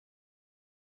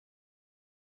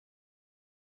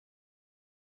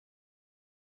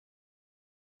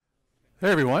Hey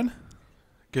everyone,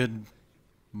 good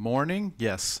morning.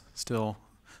 Yes, still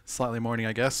slightly morning,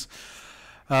 I guess.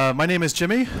 My name is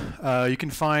Jimmy. You can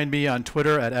find me on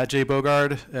Twitter at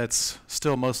 @jbogard. It's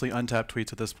still mostly untapped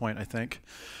tweets at this point, I think.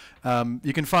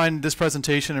 You can find this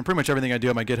presentation and pretty much everything I do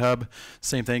on my GitHub.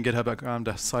 Same thing,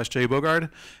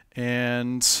 github.com/jbogard.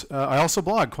 And I also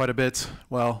blog quite a bit.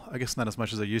 Well, I guess not as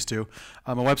much as I used to.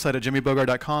 My website at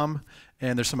jimmybogard.com,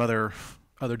 and there's some other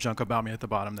junk about me at the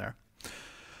bottom there.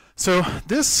 So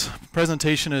this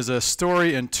presentation is a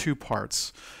story in two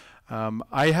parts.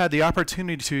 I had the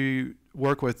opportunity to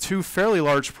work with two fairly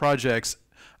large projects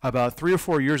about 3 or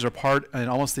 4 years apart in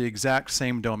almost the exact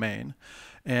same domain.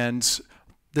 And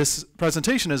this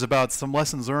presentation is about some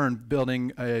lessons learned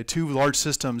building two large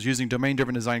systems using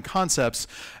domain-driven design concepts,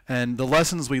 and the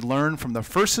lessons we learned from the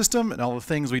first system and all the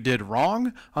things we did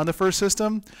wrong on the first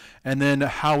system, and then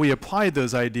how we applied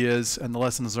those ideas and the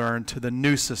lessons learned to the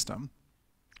new system.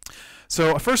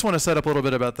 So I first want to set up a little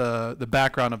bit about the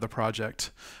background of the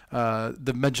project,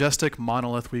 the majestic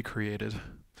monolith we created.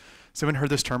 Has anyone heard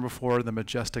this term before, the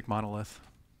majestic monolith?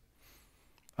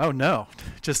 Oh no,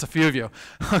 just a few of you.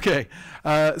 Okay,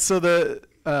 so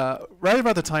right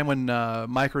about the time when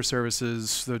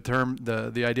microservices,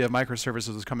 the idea of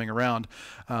microservices was coming around,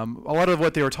 a lot of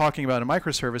what they were talking about in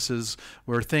microservices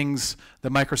were things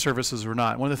that microservices were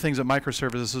not. One of the things that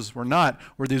microservices were not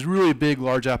were these really big,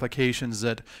 large applications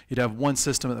that you'd have one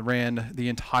system that ran the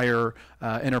entire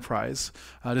enterprise.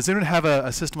 Does anyone have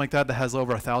a system like that has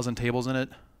over 1,000 tables in it?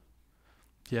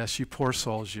 Yes, you poor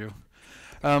souls, you.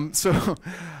 So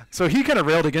he kind of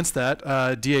railed against that,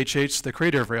 DHH, the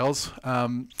creator of Rails,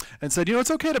 and said, you know,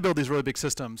 it's okay to build these really big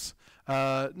systems.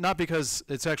 Not because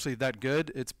it's actually that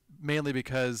good. It's mainly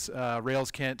because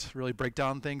Rails can't really break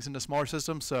down things into smaller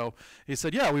systems. So he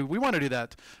said, yeah, we want to do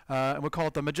that. And we'll call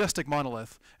it the majestic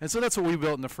monolith. And so that's what we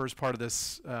built in the first part of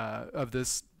this,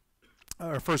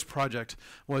 our first project,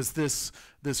 was this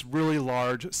really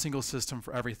large single system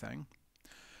for everything.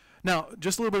 Now,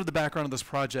 just a little bit of the background of this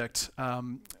project. Like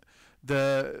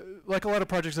a lot of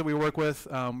projects that we work with,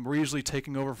 we're usually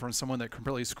taking over from someone that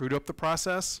completely screwed up the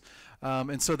process.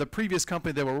 And so the previous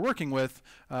company that we're working with,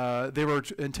 they were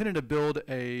intended to build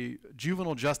a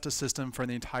juvenile justice system for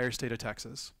the entire state of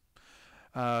Texas.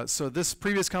 So this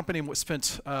previous company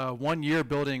spent 1 year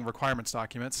building requirements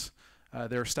documents.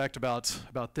 They were stacked about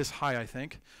this high, I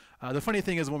think. The funny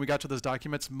thing is when we got to those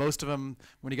documents, most of them,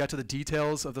 when you got to the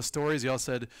details of the stories, they all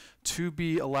said, to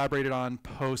be elaborated on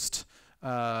post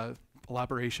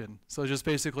elaboration. So just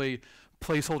basically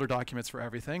placeholder documents for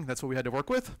everything. That's what we had to work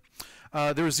with.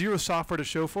 There was zero software to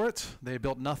show for it. They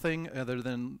built nothing other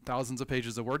than thousands of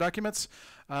pages of Word documents.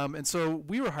 And so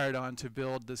we were hired on to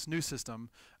build this new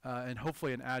system in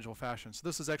hopefully an agile fashion. So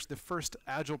this is actually the first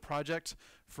agile project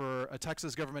for a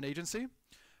Texas government agency.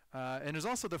 And it's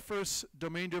also the first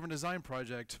domain-driven design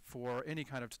project for any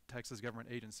kind of Texas government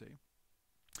agency.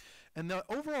 And the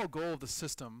overall goal of the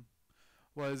system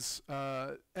was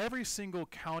every single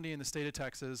county in the state of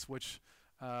Texas, which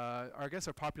I guess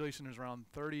our population is around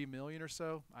 30 million or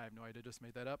so. I have no idea, just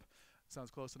made that up.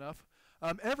 Sounds close enough.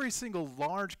 Every single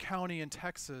large county in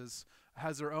Texas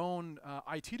has their own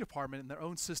IT department and their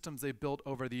own systems they built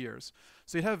over the years.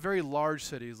 So you have very large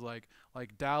cities like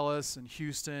Dallas and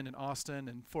Houston and Austin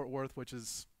and Fort Worth, which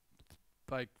is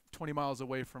like 20 miles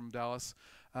away from Dallas,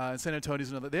 and San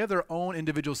Antonio's another. They have their own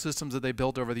individual systems that they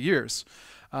built over the years.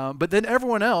 But then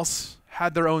everyone else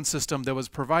had their own system that was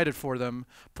provided to them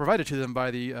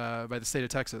by the state of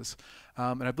Texas.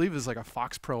 And I believe it was like a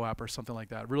Fox Pro app or something like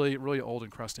that, really, really old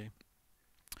and crusty.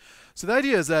 So the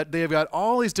idea is that they've got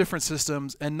all these different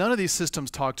systems, and none of these systems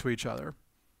talk to each other.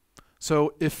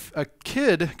 So if a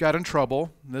kid got in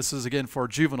trouble, and this is again for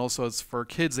juveniles, so it's for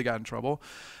kids that got in trouble.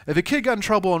 If a kid got in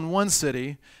trouble in one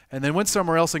city and then went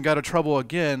somewhere else and got in trouble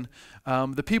again,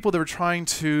 the people that were trying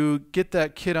to get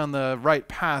that kid on the right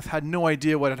path had no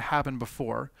idea what had happened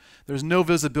before. There's no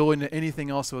visibility into anything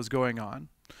else that was going on.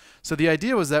 So the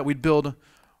idea was that we'd build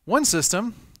one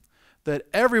system that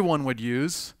everyone would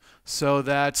use, so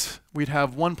that we'd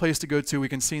have one place to go to. We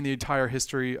can see the entire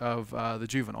history of the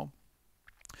juvenile.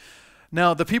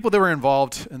 Now, the people that were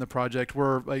involved in the project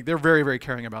were they're very, very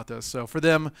caring about this. So for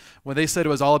them, when they said it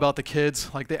was all about the kids,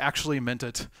 they actually meant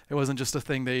it. It wasn't just a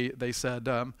thing they said.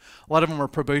 A lot of them were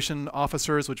probation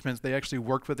officers, which meant they actually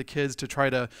worked with the kids to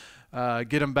try to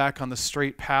get them back on the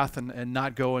straight path and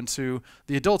not go into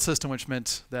the adult system, which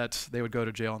meant that they would go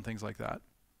to jail and things like that.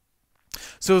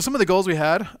 So some of the goals we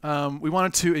had, we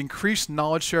wanted to increase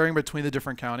knowledge sharing between the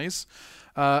different counties.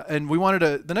 And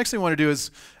the next thing we want to do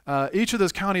is each of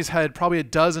those counties had probably a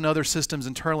dozen other systems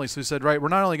internally. So we said, right, we're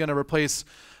not only going to replace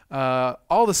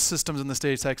all the systems in the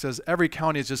state of Texas, every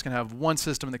county is just going to have one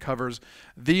system that covers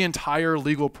the entire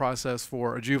legal process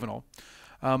for a juvenile.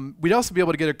 We'd also be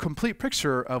able to get a complete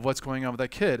picture of what's going on with that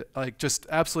kid, like just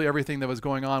absolutely everything that was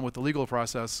going on with the legal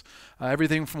process.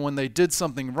 Everything from when they did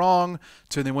something wrong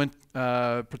to they went,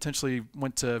 potentially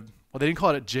went to, well, they didn't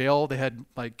call it jail. They had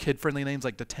like kid-friendly names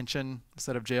like detention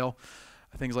instead of jail,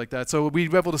 things like that. So we'd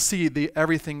be able to see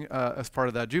everything as part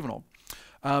of that juvenile.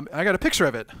 I got a picture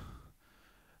of it.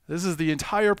 This is the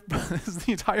entire this is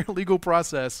the entire legal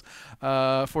process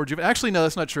for juvenile. Actually, no,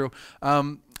 that's not true.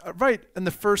 Right in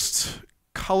the first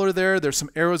color there's some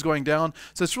arrows going down,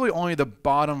 so it's really only the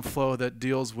bottom flow that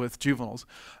deals with juveniles.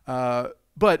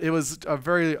 But it was a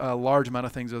very large amount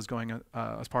of things that was going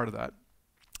as part of that.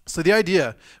 So the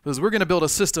idea was we're going to build a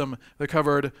system that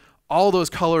covered all those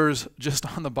colors just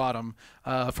on the bottom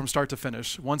from start to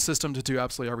finish. One system to do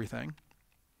absolutely everything.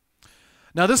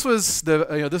 Now this was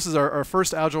this is our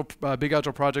first agile big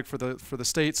agile project for the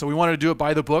state. So we wanted to do it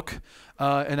by the book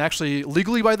and actually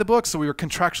legally by the book. So we were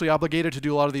contractually obligated to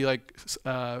do a lot of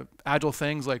the agile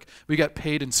things, like we got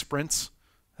paid in sprints,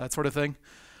 that sort of thing,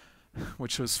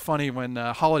 which was funny when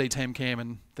holiday time came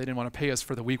and they didn't want to pay us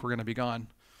for the week we're going to be gone.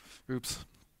 Oops.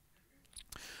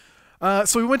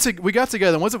 So we got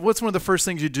together. And what's one of the first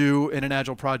things you do in an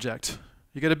agile project?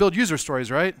 You got to build user stories,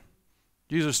 right?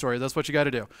 User story, that's what you got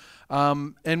to do.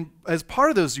 And as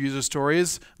part of those user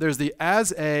stories, there's the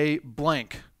as a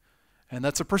blank, and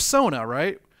that's a persona,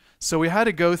 right? So we had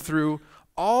to go through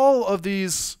all of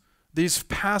these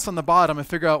paths on the bottom and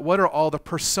figure out what are all the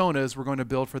personas we're going to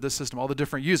build for this system, all the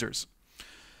different users.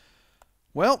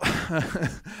 Well,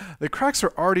 the cracks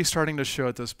are already starting to show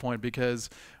at this point because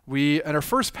in our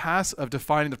first pass of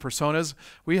defining the personas,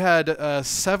 we had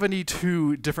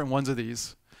 72 different ones of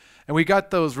these. And we got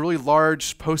those really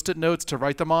large Post-it notes to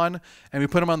write them on, and we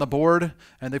put them on the board,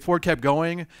 and the board kept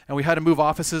going, and we had to move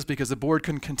offices because the board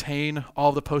couldn't contain all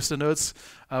of the Post-it notes.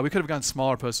 We could have gotten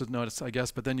smaller Post-it notes, I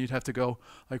guess, but then you'd have to go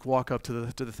like walk up to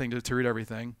the thing to read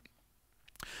everything.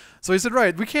 So he said,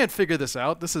 right, we can't figure this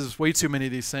out. This is way too many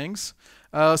of these things.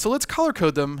 So let's color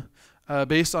code them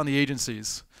based on the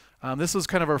agencies. This was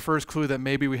kind of our first clue that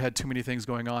maybe we had too many things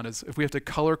going on, is if we have to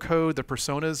color code the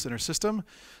personas in our system,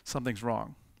 something's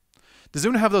wrong. Does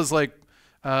anyone have those one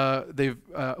of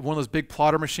those big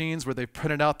plotter machines where they've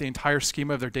printed out the entire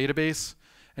schema of their database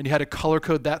and you had to color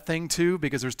code that thing too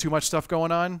because there's too much stuff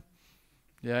going on?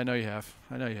 Yeah, I know you have.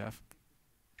 I know you have.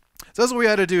 So that's what we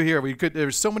had to do here.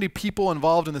 There's so many people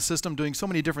involved in the system doing so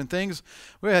many different things.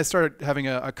 We had to start having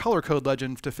a color code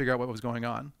legend to figure out what was going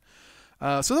on.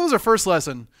 So that was our first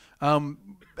lesson.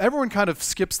 Everyone kind of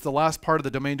skips the last part of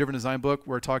the domain-driven design book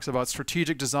where it talks about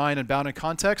strategic design and bounded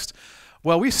context.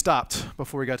 Well, we stopped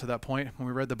before we got to that point when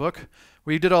we read the book.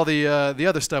 We did all the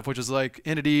other stuff, which is like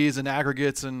entities and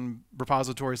aggregates and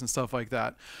repositories and stuff like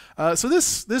that. So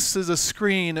this is a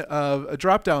screen of a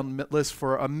drop-down list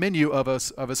for a menu of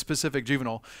a specific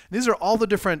juvenile. And these are all the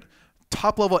different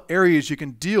top-level areas you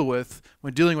can deal with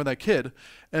when dealing with that kid.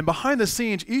 And behind the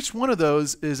scenes, each one of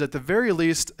those is at the very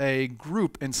least a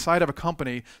group inside of a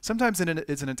company. Sometimes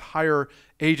it's an entire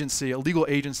agency, a legal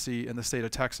agency in the state of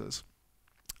Texas.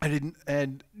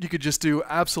 And you could just do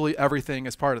absolutely everything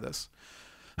as part of this.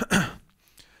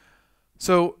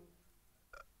 So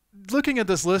looking at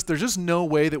this list, there's just no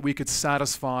way that we could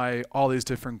satisfy all these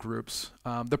different groups.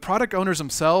 The product owners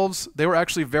themselves, they were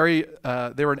actually they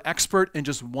were an expert in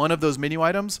just one of those menu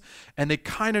items, and they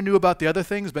kind of knew about the other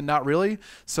things, but not really.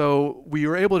 So we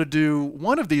were able to do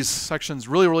one of these sections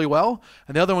really, really well,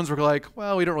 and the other ones were like,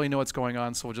 well, we don't really know what's going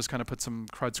on, so we'll just kind of put some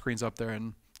CRUD screens up there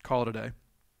and call it a day.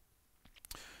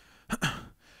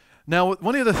 Now,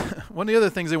 one of the other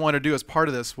things they wanted to do as part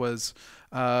of this was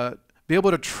be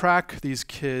able to track these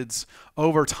kids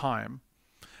over time.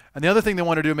 And the other thing they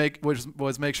wanted to do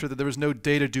was make sure that there was no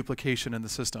data duplication in the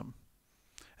system.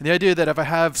 And the idea that if I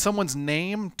have someone's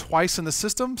name twice in the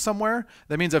system somewhere,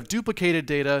 that means I've duplicated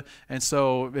data, and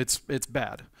so it's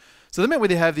bad. So that meant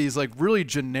they have these like really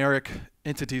generic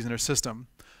entities in their system.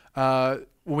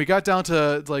 When we got down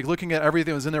to like looking at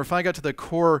everything that was in there, we finally got to the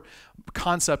core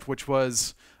concept, which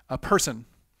was a person.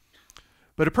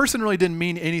 But a person really didn't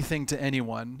mean anything to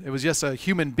anyone. It was just a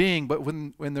human being, but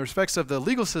when the respects of the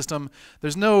legal system,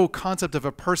 there's no concept of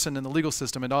a person in the legal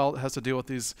system. It all has to deal with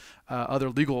these other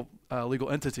legal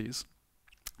entities.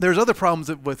 There's other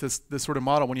problems with this sort of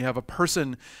model when you have a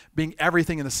person being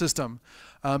everything in the system,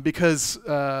 because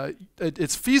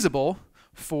it's feasible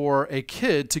for a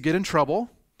kid to get in trouble,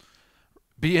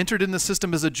 be entered in the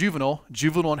system as a juvenile.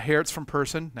 Juvenile inherits from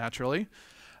person, naturally.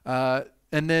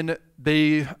 And then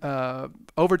they,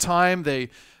 over time, they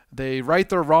They right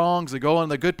their wrongs. They go on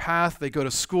the good path. They go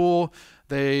to school.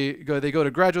 They go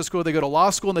to graduate school. They go to law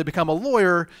school, and they become a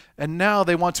lawyer. And now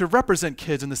they want to represent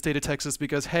kids in the state of Texas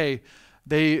because, hey,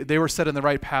 they were set in the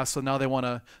right path, so now they want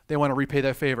to repay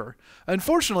that favor.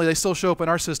 Unfortunately, they still show up in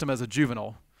our system as a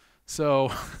juvenile.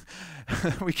 So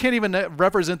we can't even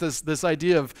represent this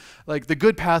idea of like the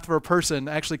good path for a person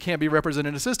actually can't be represented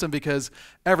in a system because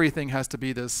everything has to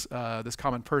be this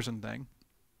common person thing.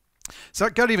 So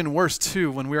it got even worse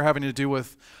too when we were having to do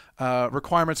with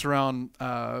requirements around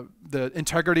the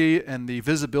integrity and the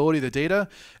visibility of the data.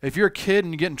 If you're a kid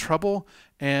and you get in trouble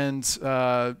and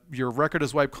your record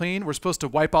is wiped clean, we're supposed to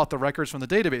wipe out the records from the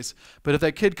database. But if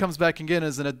that kid comes back again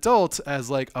as an adult, as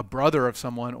like a brother of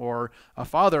someone or a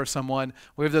father of someone,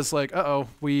 we have this like,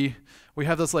 we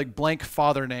have this like blank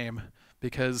father name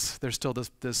because there's still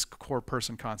this core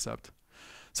person concept.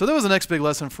 So that was the next big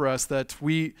lesson for us, that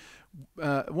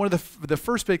one of the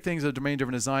first big things of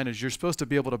domain-driven design is you're supposed to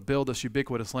be able to build this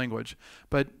ubiquitous language.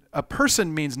 But a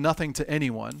person means nothing to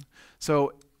anyone.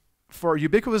 So for a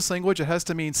ubiquitous language, it has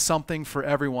to mean something for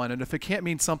everyone. And if it can't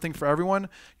mean something for everyone,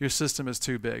 your system is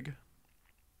too big.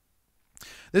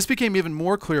 This became even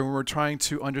more clear when we were trying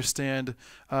to understand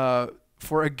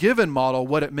for a given model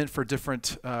what it meant for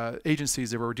different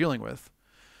agencies that we were dealing with.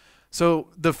 So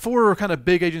the four kind of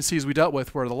big agencies we dealt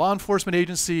with were the law enforcement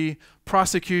agency,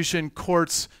 prosecution,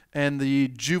 courts, and the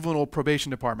juvenile probation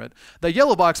department. The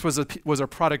yellow box was our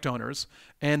product owners,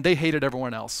 and they hated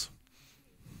everyone else.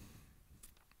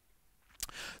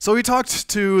 So we talked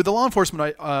to the law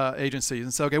enforcement agencies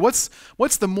and said, okay, what's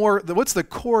the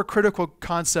core critical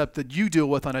concept that you deal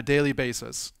with on a daily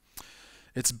basis?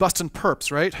 It's bust and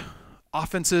perps, right?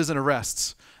 Offenses and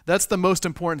arrests. That's the most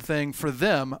important thing for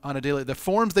them on a daily. The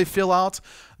forms they fill out,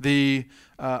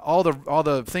 all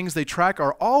the things they track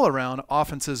are all around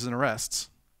offenses and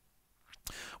arrests.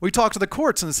 We talked to the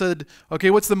courts and said, okay,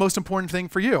 what's the most important thing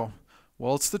for you?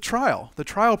 Well, it's the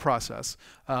trial process,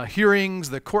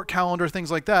 hearings, the court calendar, things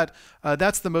like that.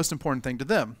 That's the most important thing to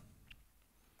them.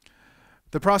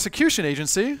 The prosecution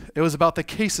agency, it was about the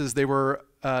cases they were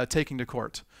taking to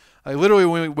court. Literally,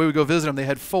 when we would go visit them, they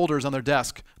had folders on their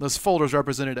desk. Those folders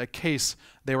represented a case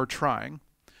they were trying.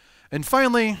 And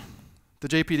finally, the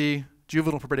JPD,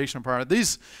 Juvenile Probation Department.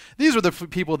 These were the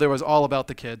people that was all about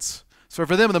the kids. So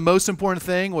for them, the most important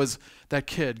thing was that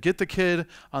kid. Get the kid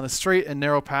on the straight and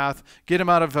narrow path. Get him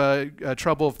out of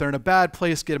trouble. If they're in a bad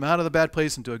place, get him out of the bad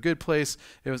place into a good place.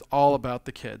 It was all about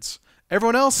the kids.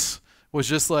 Everyone else was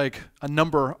just like a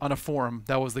number on a form.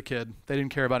 That was the kid. They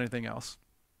didn't care about anything else.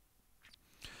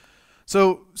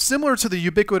 So similar to the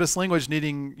ubiquitous language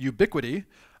needing ubiquity,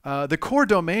 the core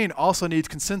domain also needs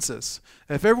consensus.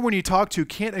 If everyone you talk to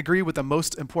can't agree with the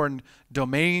most important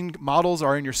domain models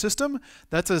are in your system,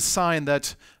 that's a sign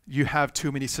that you have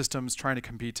too many systems trying to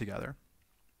compete together.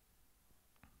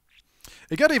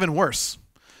 It got even worse.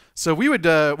 So we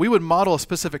would model a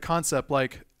specific concept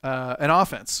like an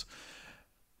offense.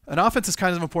 An offense is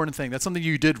kind of an important thing. That's something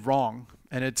you did wrong,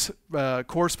 and it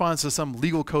corresponds to some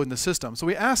legal code in the system. So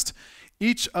we asked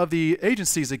each of the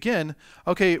agencies again,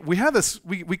 okay, we have this,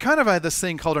 we kind of had this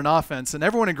thing called an offense, and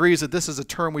everyone agrees that this is a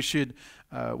term we should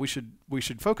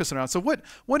focus on. So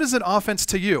what is an offense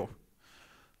to you?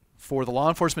 For the law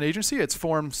enforcement agency, it's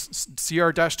form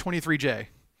CR-23J.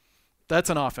 That's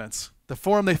an offense. The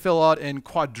form they fill out in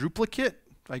quadruplicate,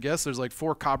 I guess there's like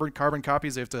 4 carbon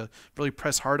copies they have to really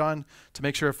press hard on to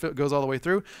make sure it goes all the way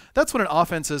through. That's what an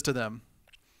offense is to them.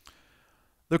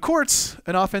 The courts,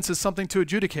 an offense is something to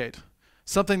adjudicate,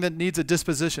 something that needs a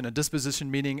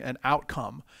disposition meaning an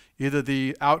outcome. Either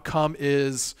the outcome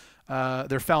is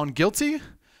they're found guilty,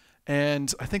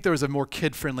 and I think there was a more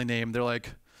kid-friendly name. They're like,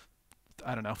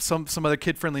 I don't know, some other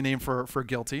kid-friendly name for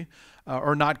guilty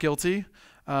or not guilty.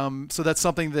 So that's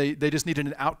something they just needed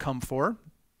an outcome for.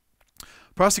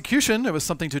 Prosecution, it was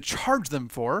something to charge them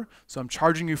for. So I'm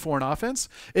charging you for an offense.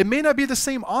 It may not be the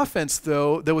same offense,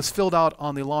 though, that was filled out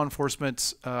on the law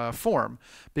enforcement form,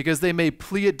 because they may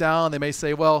plea it down. They may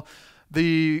say, well,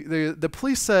 the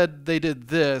police said they did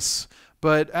this,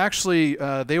 but actually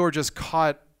they were just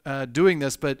caught doing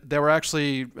this, but they all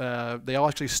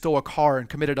actually stole a car and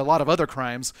committed a lot of other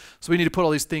crimes. So we need to put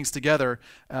all these things together,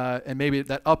 and maybe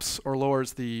that ups or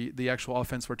lowers the actual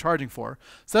offense we're charging for.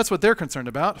 So that's what they're concerned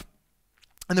about.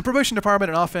 And the probation department,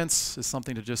 an offense is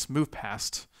something to just move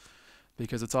past,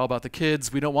 because it's all about the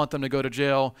kids. We don't want them to go to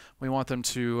jail. We want them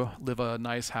to live a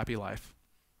nice, happy life.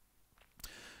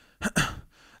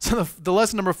 So the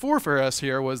lesson number 4 for us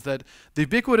here was that the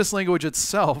ubiquitous language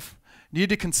itself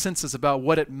needed consensus about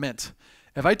what it meant.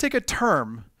 If I take a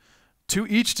term to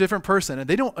each different person, and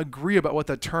they don't agree about what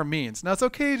that term means. Now, it's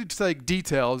okay to like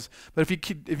details, but if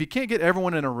you can't get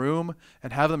everyone in a room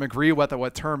and have them agree what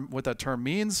that term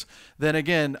means, then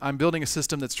again, I'm building a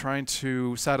system that's trying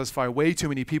to satisfy way too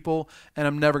many people, and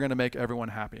I'm never going to make everyone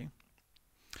happy.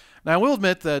 Now, I will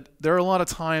admit that there are a lot of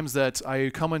times that I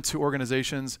come into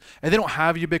organizations and they don't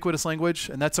have ubiquitous language,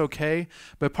 and that's okay.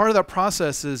 But part of that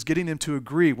process is getting them to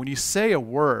agree. When you say a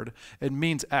word, it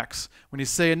means X. When you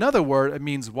say another word, it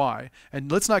means Y.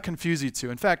 And let's not confuse you two.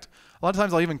 In fact, a lot of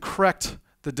times I'll even correct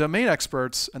the domain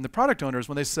experts and the product owners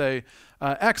when they say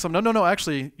X. No,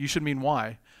 actually, you should mean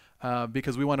Y,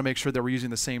 because we want to make sure that we're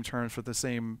using the same terms for the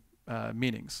same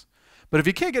meanings. But if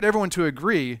you can't get everyone to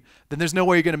agree, then there's no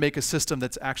way you're going to make a system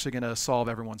that's actually going to solve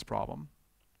everyone's problem.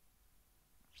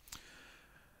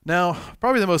 Now,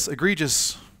 probably the most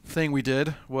egregious thing we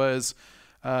did was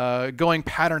going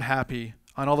pattern happy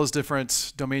on all those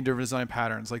different domain-driven design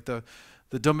patterns, like the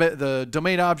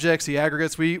domain objects, the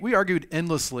aggregates. We argued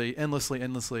endlessly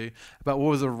about what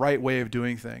was the right way of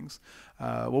doing things.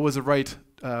 What was the right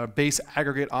base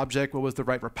aggregate object? What was the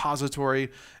right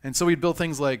repository? And so we built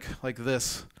things like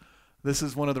this. This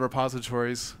is one of the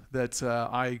repositories that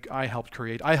I helped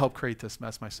create. I helped create this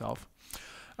mess myself.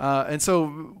 And so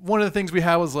one of the things we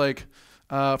had was like,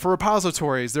 for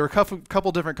repositories, there were a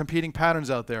couple different competing patterns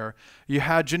out there. You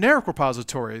had generic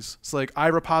repositories. It's like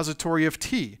iRepository of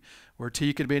T, where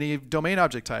T could be any domain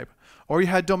object type. Or you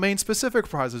had domain-specific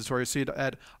repositories. So you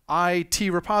had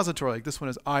IT repository, like this one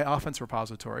is iOffense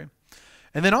repository.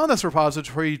 And then on this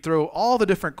repository, you throw all the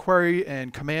different query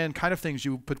and command kind of things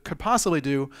you could possibly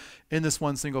do in this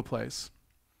one single place.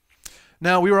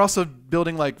 Now, we were also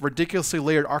building like ridiculously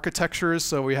layered architectures.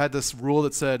 So we had this rule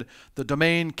that said the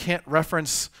domain can't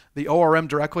reference the ORM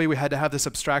directly. We had to have this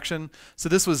abstraction. So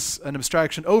this was an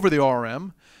abstraction over the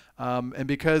ORM. And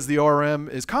because the ORM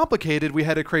is complicated, we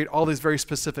had to create all these very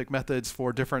specific methods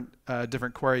for different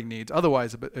querying needs.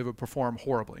 Otherwise, it would perform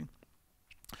horribly.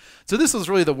 So this was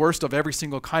really the worst of every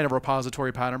single kind of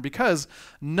repository pattern, because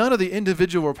none of the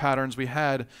individual patterns we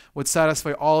had would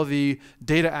satisfy all of the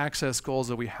data access goals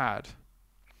that we had.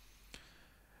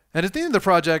 And at the end of the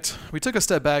project, we took a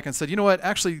step back and said, you know what,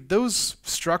 actually those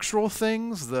structural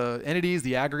things, the entities,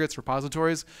 the aggregates,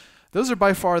 repositories, those are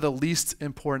by far the least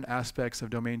important aspects of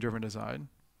domain-driven design.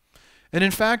 And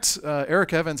in fact,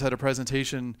 Eric Evans had a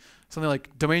presentation, something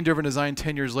like domain-driven design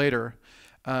 10 years later.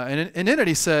 And in it,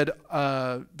 he said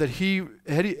that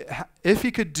if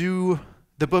he could do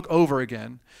the book over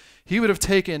again, he would have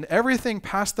taken everything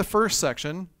past the first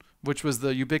section, which was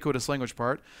the ubiquitous language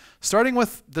part, starting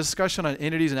with the discussion on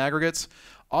entities and aggregates,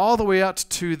 all the way out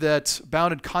to that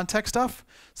bounded context stuff.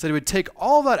 So he would take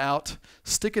all that out,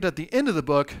 stick it at the end of the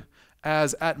book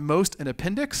as at most an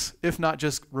appendix, if not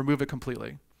just remove it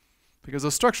completely. Because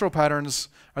those structural patterns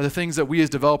are the things that we as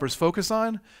developers focus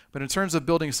on, but in terms of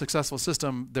building a successful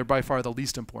system, they're by far the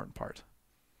least important part.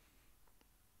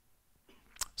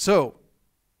 So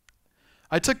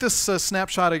I took this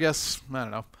snapshot, I guess, I don't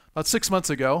know, about 6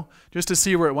 months ago, just to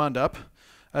see where it wound up.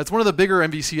 It's one of the bigger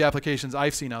MVC applications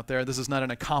I've seen out there. This is not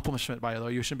an accomplishment, by the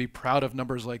way. You shouldn't be proud of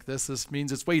numbers like this. This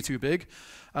means it's way too big.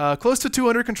 Close to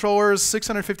 200 controllers,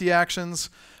 650 actions.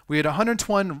 We had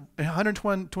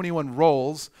 121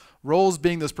 roles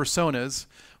being those personas.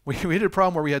 We had a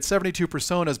problem where we had 72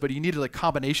 personas, but you needed like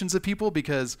combinations of people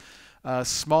because a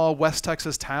small West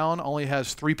Texas town only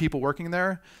has 3 people working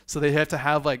there. So they have to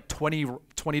have like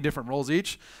 20 different roles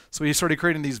each. So we started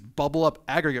creating these bubble up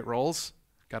aggregate roles.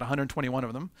 Got 121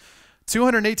 of them.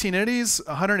 218 entities,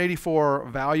 184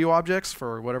 value objects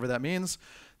for whatever that means,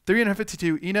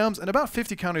 352 enums, and about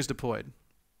 50 counters deployed.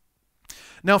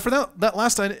 Now for that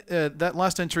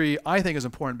last entry, I think is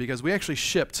important because we actually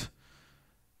shipped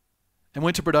and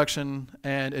went to production,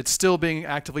 and it's still being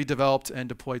actively developed and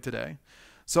deployed today.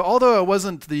 So although it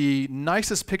wasn't the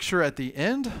nicest picture at the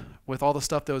end with all the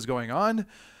stuff that was going on,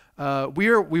 we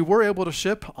were able to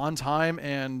ship on time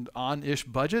and on-ish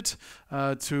budget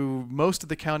to most of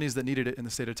the counties that needed it in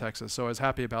the state of Texas. So I was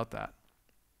happy about that.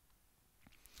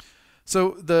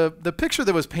 So the picture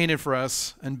that was painted for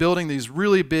us in building these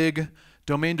really big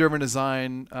domain-driven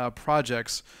design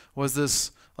projects was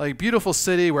this like beautiful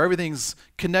city where everything's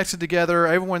connected together,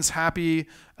 everyone's happy,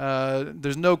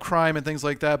 there's no crime and things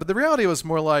like that. But the reality was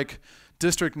more like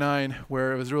District 9,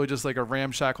 where it was really just like a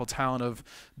ramshackle town of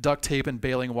duct tape and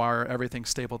baling wire, everything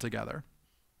stapled together.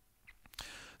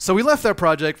 So we left that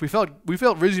project. We felt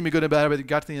reasonably good about it, but we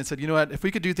got to the end and said, you know what, if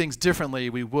we could do things differently,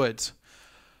 we would.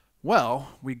 Well,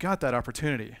 we got that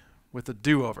opportunity with the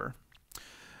do-over.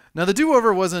 Now the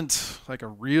do-over wasn't like a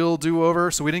real do-over,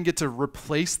 so we didn't get to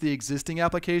replace the existing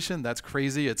application. That's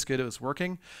crazy, it's good, it was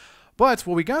working. But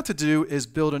what we got to do is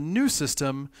build a new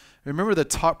system. Remember the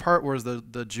top part was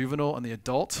the juvenile and the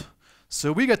adult?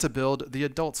 So we got to build the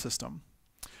adult system.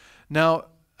 Now,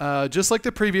 just like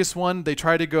the previous one, they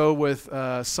tried to go with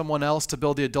someone else to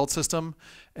build the adult system.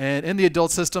 And in the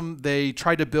adult system, they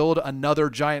tried to build another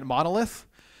giant monolith.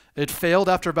 It failed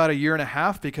after about 1.5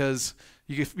 years because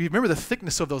you remember the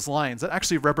thickness of those lines. That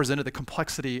actually represented the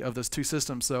complexity of those two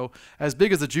systems. So as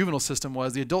big as the juvenile system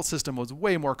was, the adult system was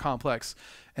way more complex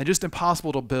and just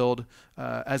impossible to build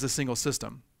as a single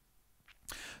system.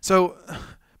 So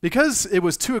because it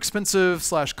was too expensive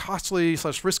 / costly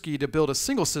 / risky to build a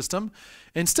single system,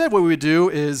 instead what we would do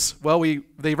is, well,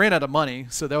 they ran out of money,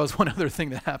 so that was one other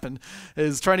thing that happened,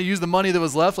 is trying to use the money that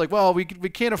was left, like, well, we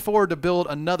can't afford to build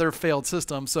another failed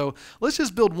system, so let's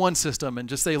just build one system and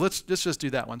just say, let's just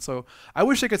do that one. So I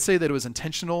wish I could say that it was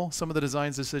intentional, some of the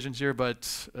design decisions here,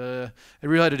 but it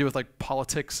really had to do with like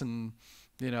politics and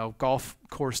golf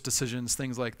course decisions,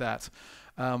 things like that.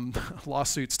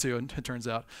 Lawsuits too, it turns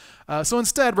out. So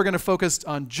instead, we're going to focus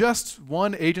on just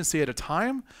one agency at a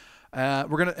time.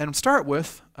 We're going to start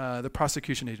with the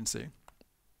prosecution agency.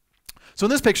 So in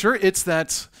this picture, it's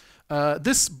that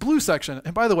this blue section.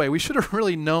 And by the way, we should have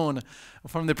really known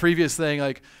from the previous thing,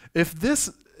 like if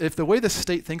the way the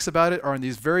state thinks about it are in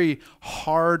these very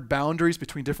hard boundaries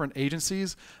between different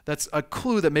agencies, that's a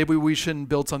clue that maybe we shouldn't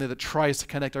build something that tries to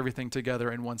connect everything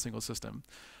together in one single system.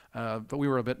 But we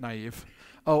were a bit naive.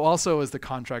 Oh, also as the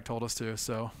contract told us to,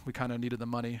 so we kind of needed the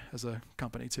money as a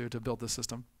company too to build this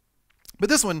system. But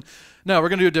this one, no, we're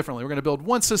going to do it differently. We're going to build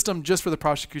one system just for the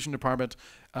prosecution department,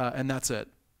 and that's it.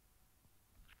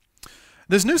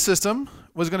 This new system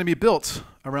was going to be built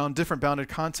around different bounded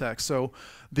contexts. So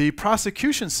the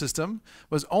prosecution system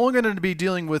was only going to be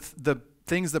dealing with the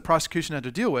things that prosecution had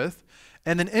to deal with,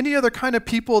 and then any other kind of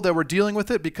people that were dealing with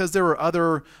it, because there were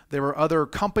other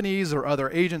companies or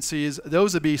other agencies,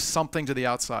 those would be something to the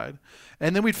outside.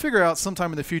 And then we'd figure out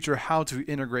sometime in the future how to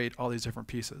integrate all these different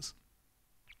pieces.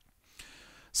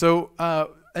 So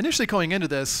initially going into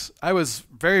this, I was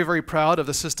very, very proud of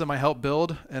the system I helped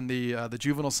build and the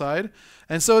juvenile side.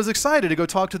 And so I was excited to go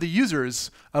talk to the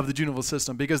users of the juvenile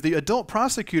system because the adult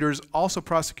prosecutors also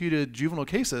prosecuted juvenile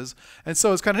cases. And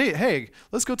so it's kind of neat. Hey,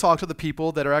 let's go talk to the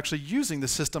people that are actually using the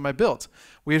system I built.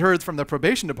 We had heard from the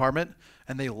probation department,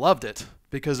 and they loved it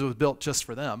because it was built just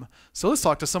for them. So let's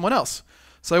talk to someone else.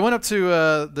 So I went up to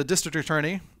the district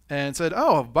attorney and said,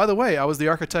 oh, by the way, I was the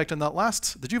architect in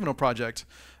the juvenile project.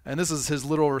 And this is his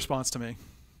literal response to me.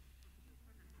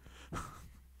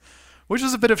 Which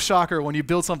is a bit of a shocker when you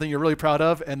build something you're really proud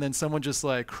of and then someone just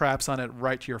like craps on it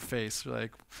right to your face. You're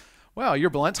like, wow,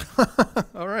 you're blunt.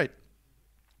 All right.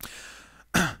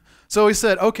 So he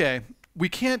said, okay, we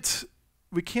can't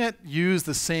use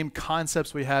the same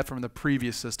concepts we had from the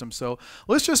previous system. So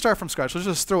let's just start from scratch. Let's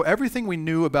just throw everything we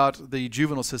knew about the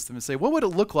juvenile system and say, what would it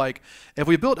look like if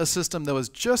we built a system that was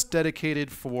just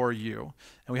dedicated for you?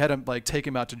 And we had him like take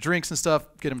him out to drinks and stuff,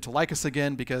 get him to like us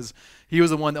again, because he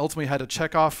was the one that ultimately had to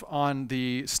check off on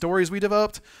the stories we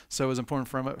developed. So it was important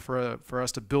for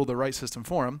us to build the right system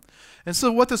for him. And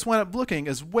so what this wound up looking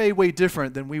is way, way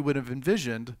different than we would have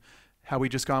envisioned had we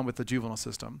just gone with the juvenile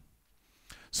system.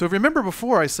 So if you remember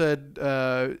before, I said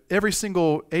every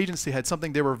single agency had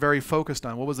something they were very focused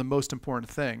on. What was the most important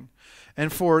thing?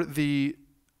 And for the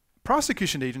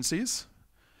prosecution agencies,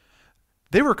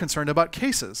 they were concerned about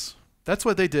cases. That's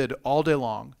what they did all day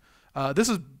long. This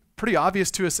is pretty obvious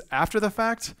to us after the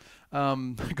fact,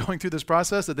 going through this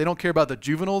process, that they don't care about the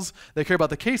juveniles. They care about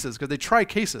the cases because they try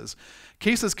cases.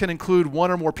 Cases can include one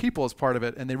or more people as part of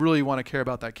it, and they really want to care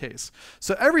about that case.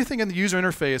 So everything in the user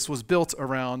interface was built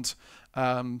around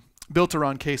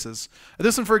cases.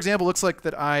 This one, for example, looks like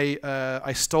that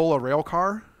I stole a rail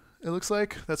car. It looks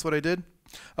like that's what I did.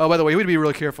 Oh, by the way, we had to be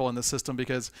really careful in this system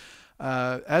because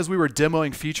as we were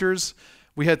demoing features,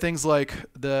 we had things like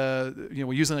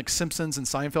we're using like Simpsons and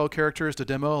Seinfeld characters to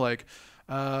demo, like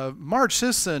Marge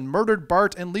Simpson murdered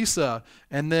Bart and Lisa,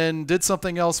 and then did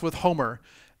something else with Homer,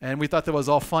 and we thought that was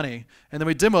all funny. And then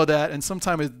we demoed that, and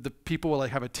sometimes the people would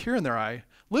like have a tear in their eye,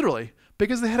 literally,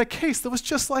 because they had a case that was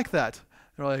just like that.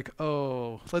 They're like,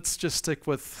 oh, let's just stick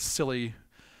with silly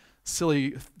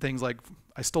things like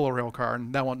I stole a rail car,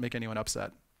 and that won't make anyone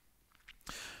upset.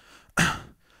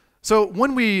 So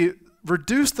when we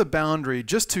reduced the boundary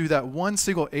just to that one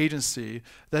single agency,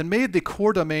 that made the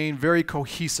core domain very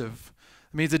cohesive.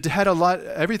 It means it had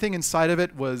everything inside of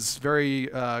it was very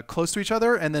close to each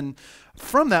other, and then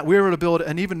from that we were able to build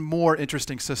an even more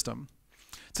interesting system.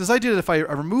 So this idea that if I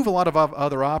remove a lot of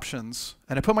other options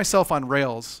and I put myself on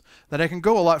Rails, then I can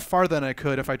go a lot farther than I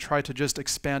could if I tried to just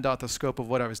expand out the scope of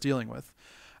what I was dealing with.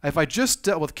 If I just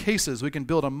dealt with cases, we can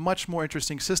build a much more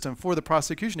interesting system for the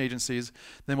prosecution agencies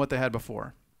than what they had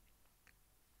before.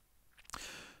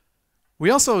 We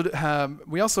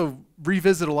also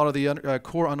revisit a lot of the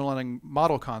core underlying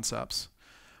model concepts.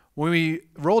 When we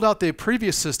rolled out the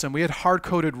previous system, we had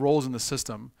hard-coded roles in the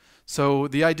system. So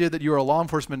the idea that you were a law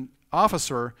enforcement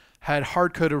officer had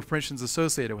hard-coded permissions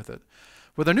associated with it.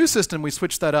 With our new system, we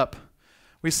switched that up.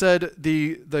 We said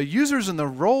the users and the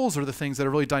roles are the things that are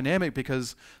really dynamic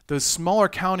because those smaller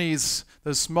counties,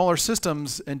 those smaller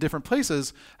systems in different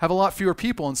places have a lot fewer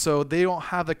people, and so they don't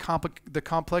have the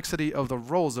complexity of the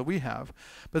roles that we have.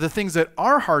 But the things that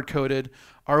are hard-coded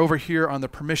are over here on the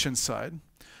permission side.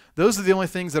 Those are the only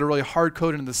things that are really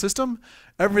hard-coded in the system.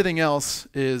 Everything else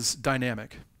is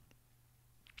dynamic.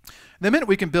 And that meant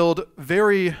we can build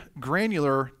very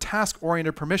granular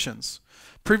task-oriented permissions.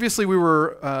 Previously, we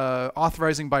were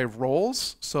authorizing by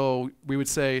roles. So we would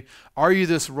say, are you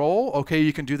this role? Okay,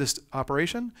 you can do this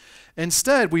operation.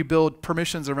 Instead, we build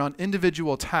permissions around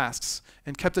individual tasks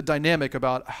and kept it dynamic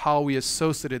about how we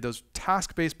associated those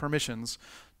task-based permissions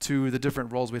to the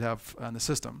different roles we'd have in the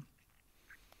system.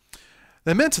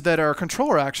 That meant that our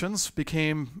controller actions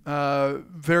became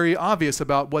very obvious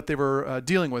about what they were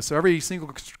dealing with. So every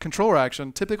single controller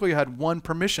action typically had one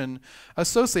permission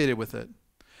associated with it.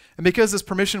 And because this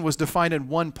permission was defined in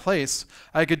one place,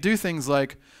 I could do things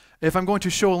like, if I'm going to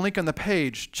show a link on the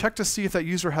page, check to see if that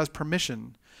user has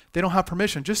permission. If they don't have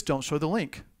permission, just don't show the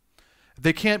link. If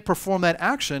they can't perform that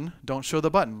action, don't show the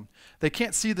button. If they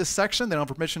can't see this section, they don't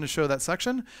have permission to show that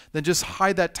section, then just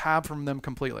hide that tab from them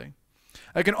completely.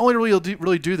 I can only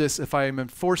really do this if I am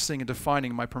enforcing and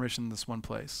defining my permission in this one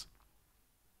place.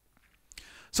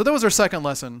 So that was our second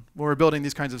lesson when we were building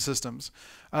these kinds of systems.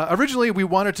 Originally, we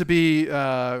wanted to be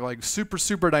like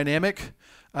super dynamic,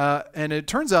 and it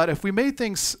turns out if we made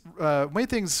things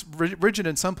rigid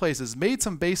in some places, made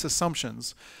some base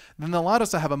assumptions, then it allowed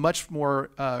us to have a much more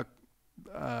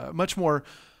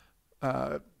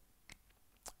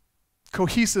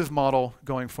cohesive model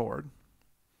going forward.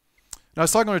 And I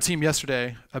was talking to a team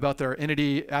yesterday about their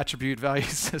entity attribute value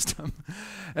system.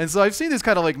 And so I've seen these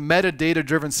kind of like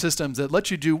metadata-driven systems that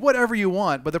let you do whatever you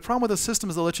want. But the problem with the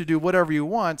systems that let you do whatever you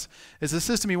want is the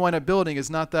system you wind up building is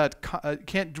not that,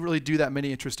 can't really do that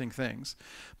many interesting things.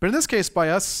 But in this case, by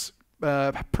us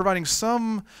providing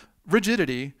some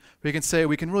rigidity, we can say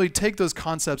we can really take those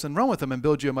concepts and run with them and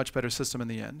build you a much better system in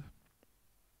the end.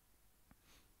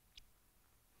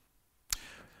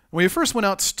 When we first went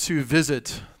out to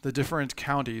visit the different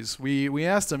counties, we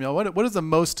asked them, what is the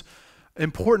most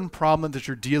important problem that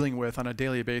you're dealing with on a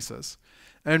daily basis?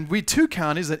 And we had two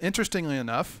counties that, interestingly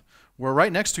enough, were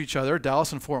right next to each other,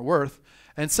 Dallas and Fort Worth,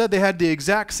 and said they had the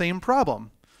exact same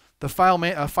problem, the file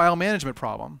management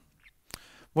problem.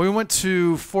 When we went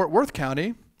to Fort Worth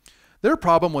County, their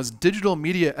problem was digital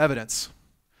media evidence.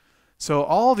 So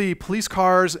all the police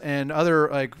cars and other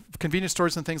like convenience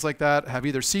stores and things like that have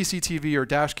either CCTV or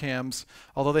dash cams,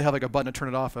 although they have like a button to turn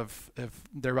it off if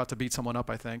they're about to beat someone up,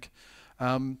 I think.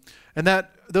 And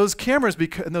that those cameras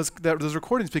and those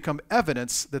recordings become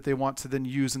evidence that they want to then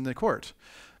use in the court.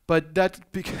 But that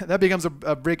becomes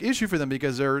a big issue for them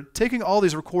because they're taking all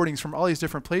these recordings from all these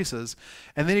different places,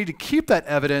 and they need to keep that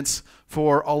evidence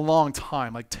for a long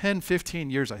time, like 10, 15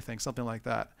 years, I think, something like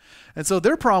that. And so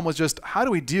their problem was just, how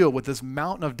do we deal with this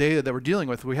mountain of data that we're dealing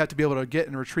with? We have to be able to get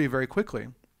and retrieve very quickly.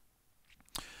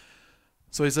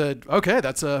 So he said, okay,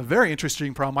 that's a very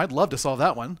interesting problem. I'd love to solve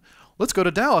that one. Let's go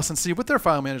to Dallas and see what their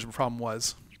file management problem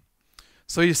was.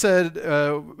 So he said,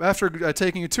 after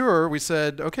taking a tour, we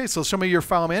said, okay, so show me your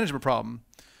file management problem.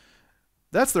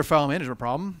 That's their file management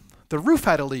problem. The roof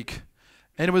had a leak,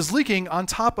 and it was leaking on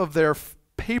top of their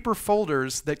paper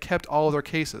folders that kept all of their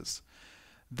cases.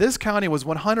 This county was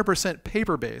 100%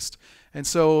 paper-based, and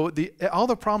so all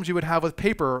the problems you would have with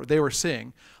paper, they were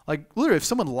seeing. Like literally, if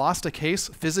someone lost a case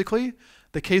physically,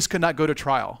 the case could not go to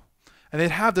trial. And they'd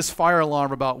have this fire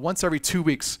alarm about once every 2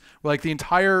 weeks, where like the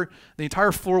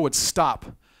entire floor would stop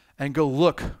and go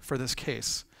look for this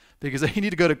case because they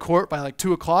need to go to court by like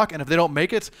 2 o'clock, and if they don't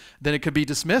make it, then it could be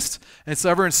dismissed. And so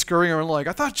everyone's scurrying around like,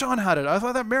 I thought John had it, I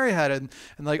thought that Mary had it,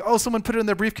 and like, oh, someone put it in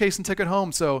their briefcase and took it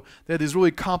home. So they had these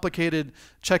really complicated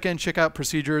check-in, check-out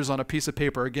procedures on a piece of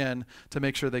paper, again, to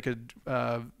make sure they could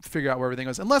figure out where everything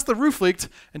was, unless the roof leaked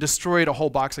and destroyed a whole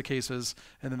box of cases,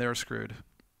 and then they were screwed.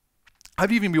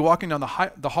 I'd even be walking down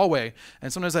the hallway,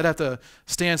 and sometimes I'd have to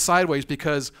stand sideways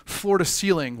because floor to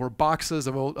ceiling were boxes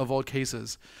of old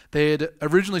cases. They had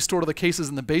originally stored all the cases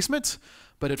in the basement,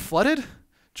 but it flooded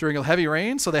during a heavy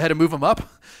rain, so they had to move them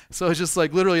up. So it's just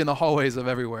like literally in the hallways of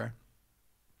everywhere.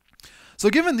 So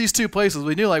given these two places,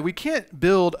 we knew like we can't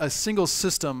build a single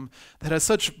system that has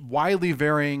such widely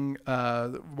varying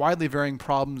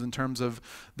problems in terms of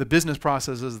the business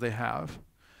processes they have.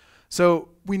 So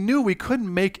we knew we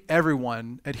couldn't make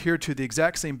everyone adhere to the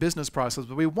exact same business process,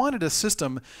 but we wanted a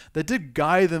system that did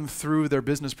guide them through their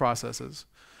business processes.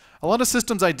 A lot of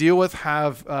systems I deal with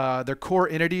have their core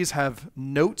entities have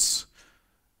notes.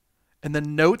 And the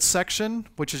notes section,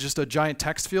 which is just a giant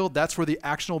text field, that's where the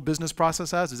actionable business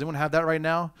process has. Does anyone have that right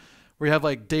now? Where you have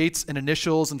like dates and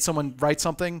initials and someone writes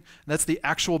something, and that's the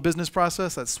actual business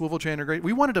process, that swivel chain integrate.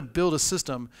 We wanted to build a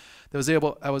system that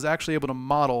was actually able to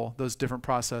model those different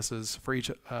processes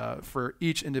for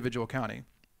each individual county.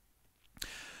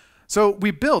 So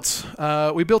we built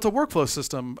a workflow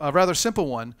system, a rather simple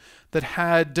one, that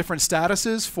had different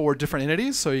statuses for different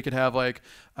entities. So you could have like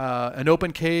an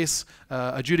open case,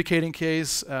 adjudicating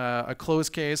case, a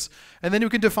closed case, and then you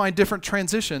can define different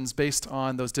transitions based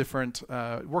on those different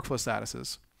workflow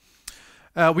statuses.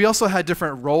 We also had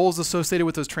different roles associated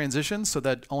with those transitions so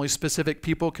that only specific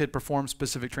people could perform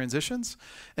specific transitions.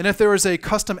 And if there was a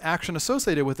custom action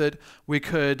associated with it, we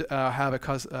could have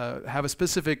a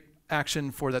specific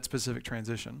action for that specific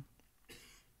transition.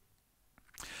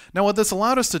 Now what this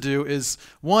allowed us to do is,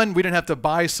 one, we didn't have to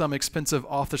buy some expensive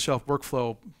off-the-shelf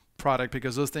workflow product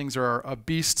because those things are a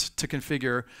beast to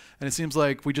configure, and it seems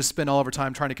like we just spend all of our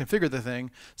time trying to configure the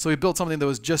thing. So we built something that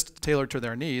was just tailored to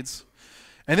their needs.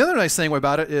 And the other nice thing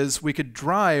about it is we could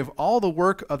drive all the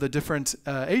work of the different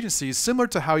agencies similar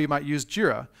to how you might use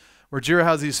Jira, where Jira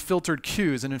has these filtered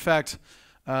queues. And in fact,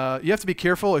 you have to be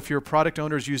careful if your product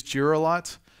owners use Jira a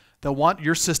lot. They'll want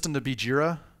your system to be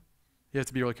Jira. You have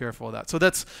to be really careful of that. So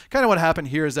that's kind of what happened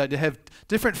here, is that they have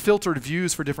different filtered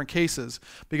views for different cases,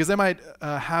 because they might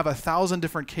have 1,000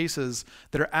 different cases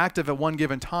that are active at one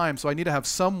given time. So I need to have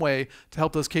some way to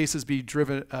help those cases be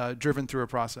driven through a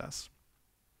process.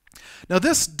 Now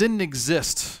this didn't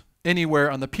exist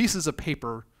anywhere on the pieces of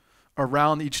paper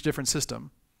around each different system.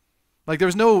 Like there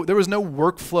was no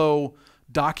workflow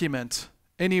document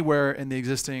anywhere in the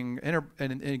existing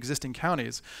existing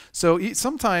counties. So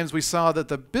sometimes we saw that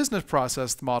the business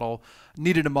process model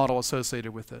needed a model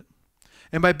associated with it.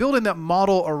 And by building that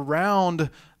model around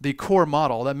the core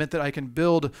model, that meant that I can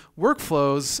build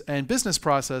workflows and business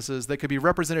processes that could be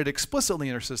represented explicitly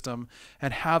in our system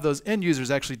and have those end users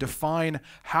actually define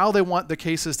how they want the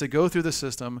cases to go through the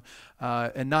system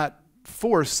and not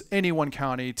force any one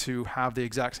county to have the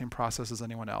exact same process as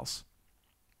anyone else.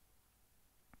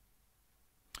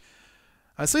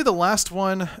 I'd say the last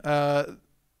one,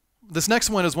 this next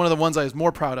one is one of the ones I was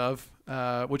more proud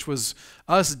of, which was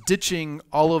us ditching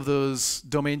all of those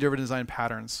domain-driven design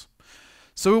patterns.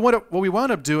 So what we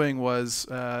wound up doing was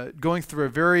going through a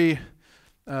very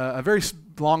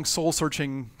long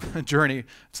soul-searching journey,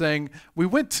 saying we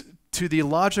went to the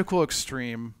logical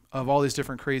extreme of all these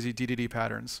different crazy DDD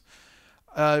patterns.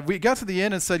 We got to the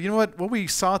end and said, you know what we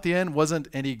saw at the end wasn't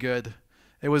any good.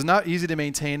 It was not easy to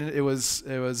maintain. It was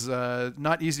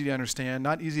not easy to understand,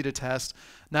 not easy to test,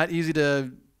 not easy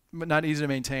to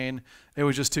maintain. It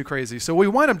was just too crazy. So what we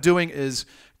wind up doing is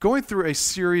going through a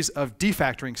series of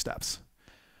defactoring steps,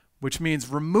 which means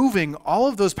removing all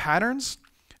of those patterns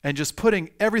and just putting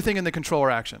everything in the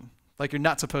controller action, like you're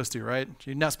not supposed to, right?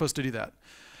 You're not supposed to do that.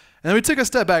 And then we took a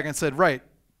step back and said, right,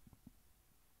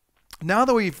 now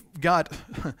that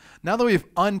we've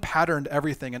unpatterned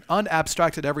everything and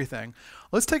unabstracted everything,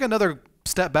 let's take another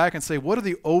step back and say, what are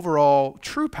the overall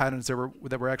true patterns that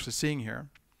we're actually seeing here?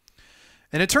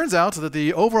 And it turns out that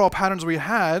the overall patterns we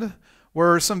had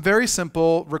were some very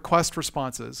simple request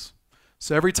responses.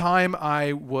 So every time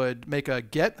I would make a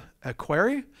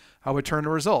query, I would return a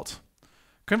result.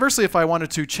 Conversely, if I wanted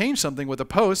to change something with a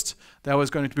post, that was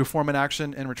going to perform an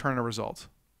action and return a result,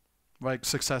 like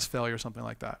success, failure, something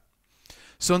like that.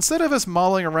 So instead of us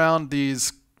modeling around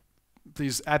these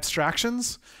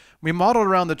abstractions, we modeled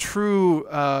around the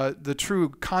true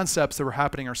concepts that were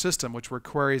happening in our system, which were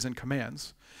queries and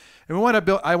commands. And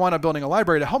I wound up building a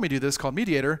library to help me do this called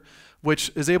Mediator,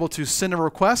 which is able to send a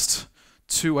request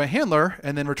to a handler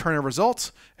and then return a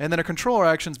result. And then a controller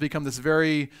actions become this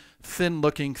very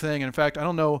thin-looking thing. And in fact, I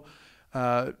don't know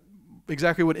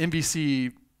exactly what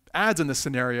MVC adds in this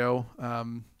scenario.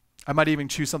 I might even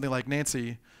choose something like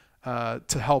Nancy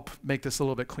to help make this a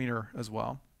little bit cleaner as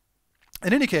well.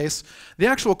 In any case, the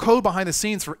actual code behind the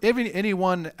scenes for any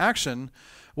one action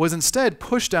was instead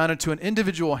pushed down into an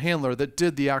individual handler that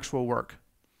did the actual work.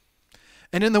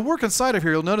 And in the work inside of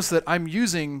here, you'll notice that I'm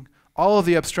using all of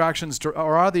the abstractions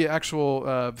or all the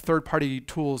actual third-party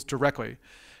tools directly. In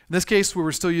this case, we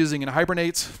were still using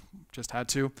Hibernate, just had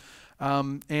to.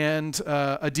 and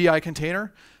a DI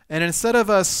container. And instead of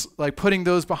us like putting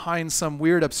those behind some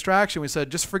weird abstraction, we said,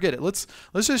 just forget it. Let's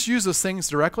just use those things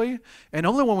directly. And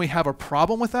only when we have a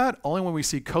problem with that, only when we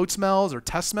see code smells or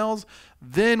test smells,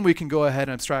 then we can go ahead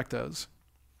and abstract those.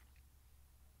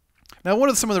 Now, what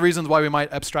are some of the reasons why we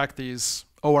might abstract these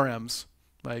ORMs?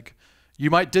 Like, you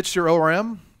might ditch your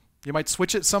ORM. You might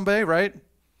switch it someday, right?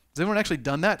 Has anyone actually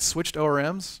done that, switched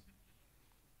ORMs?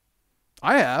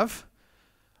 I have.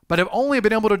 But I've only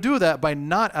been able to do that by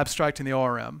not abstracting the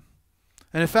ORM.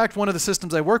 And in fact, one of the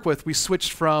systems I work with, we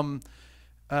switched from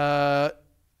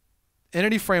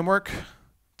Entity Framework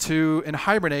to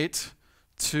Hibernate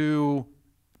to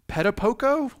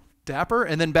Petapoco, Dapper,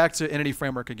 and then back to Entity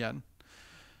Framework again.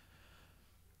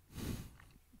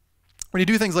 When you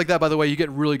do things like that, by the way, you get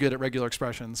really good at regular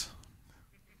expressions.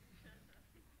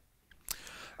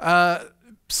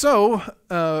 So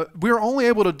we were only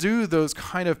able to do those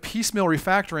kind of piecemeal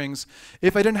refactorings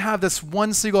if I didn't have this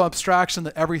one single abstraction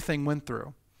that everything went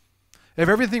through. If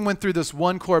everything went through this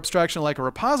one core abstraction like a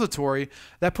repository,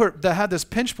 that had this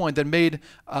pinch point that made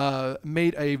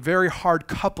a very hard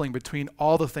coupling between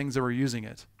all the things that were using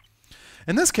it.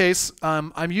 In this case,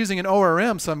 I'm using an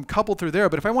ORM, so I'm coupled through there.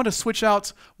 But if I want to switch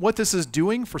out what this is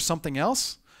doing for something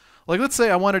else, like let's say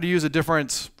I wanted to use a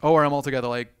different ORM altogether,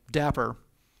 like Dapper.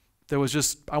 I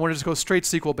wanted to go straight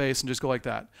SQL based and just go like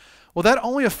that. Well, that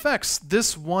only affects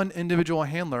this one individual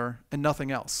handler and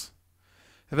nothing else.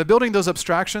 If I'm building those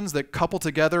abstractions that couple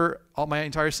together my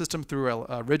entire system through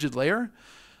a rigid layer,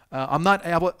 I'm not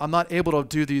able to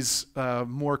do these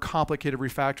more complicated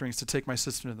refactorings to take my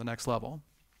system to the next level.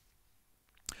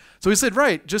 So we said,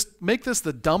 right, just make this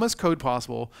the dumbest code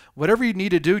possible. Whatever you need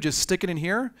to do, just stick it in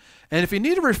here. And if you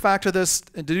need to refactor this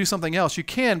and to do something else, you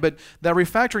can, but that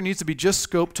refactor needs to be just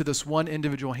scoped to this one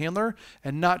individual handler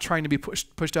and not trying to be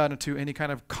pushed out into any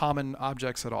kind of common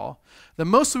objects at all. The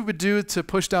most we would do to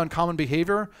push down common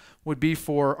behavior would be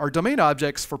for our domain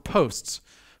objects for posts.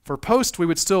 For post, we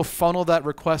would still funnel that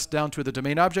request down to the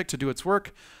domain object to do its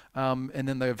work, and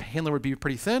then the handler would be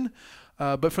pretty thin.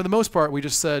 But for the most part, we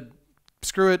just said,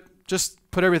 screw it, just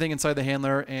put everything inside the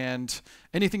handler, and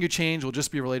anything you change will just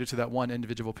be related to that one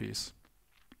individual piece.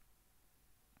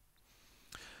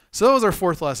 So that was our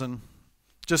fourth lesson.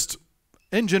 Just,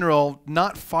 in general,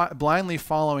 not blindly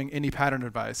following any pattern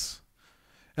advice.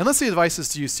 Unless the advice is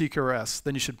to use CQRS,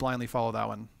 then you should blindly follow that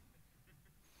one.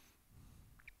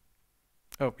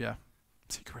 Oh, yeah,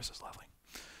 CQRS is lovely.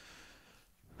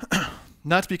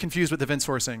 Not to be confused with event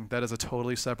sourcing. That is a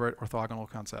totally separate orthogonal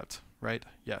concept, right?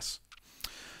 Yes.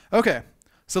 Okay,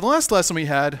 so the last lesson we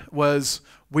had was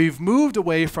we've moved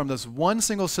away from this one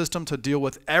single system to deal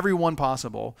with everyone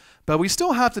possible, but we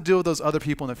still have to deal with those other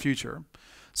people in the future.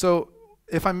 So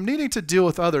if I'm needing to deal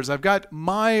with others, I've got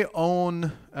my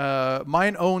own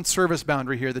service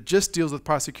boundary here that just deals with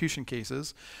prosecution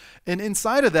cases. And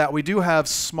inside of that, we do have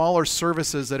smaller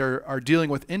services that are dealing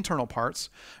with internal parts.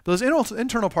 But those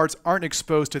internal parts aren't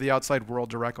exposed to the outside world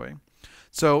directly.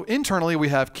 So internally, we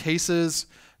have cases,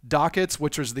 dockets,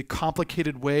 which is the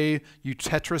complicated way you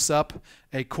Tetris up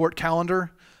a court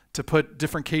calendar to put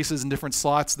different cases in different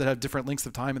slots that have different lengths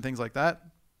of time and things like that.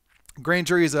 Grand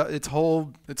jury is its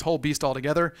whole beast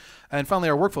altogether. And finally,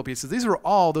 our workflow pieces. These are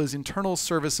all those internal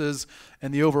services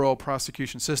and the overall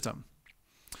prosecution system.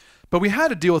 But we had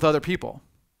to deal with other people.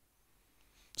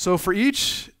 So for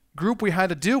each group we had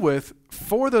to deal with,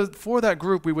 for that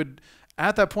group, we would,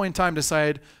 at that point in time,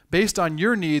 decide, based on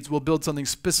your needs, we'll build something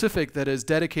specific that is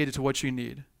dedicated to what you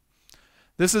need.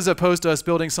 This is opposed to us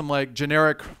building some like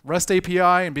generic REST API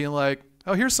and being like,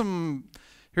 oh, here's some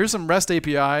REST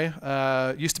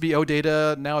API. Used to be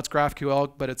OData, now it's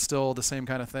GraphQL, but it's still the same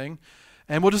kind of thing.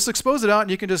 And we'll just expose it out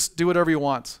and you can just do whatever you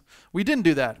want. We didn't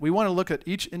do that. We want to look at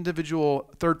each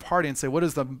individual third party and say, what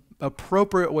is the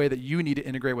appropriate way that you need to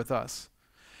integrate with us?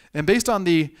 And based on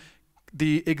the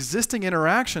existing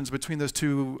interactions between those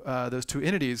two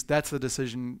entities, that's the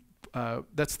decision.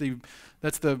 That's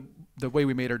the way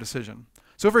we made our decision.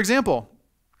 So, for example,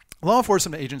 law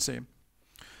enforcement agency.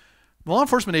 Law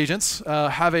enforcement agents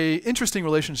have an interesting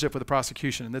relationship with the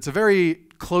prosecution, and it's a very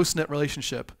close-knit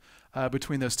relationship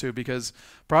between those two because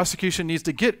prosecution needs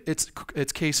to get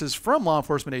its cases from law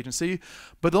enforcement agency,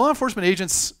 but the law enforcement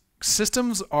agents'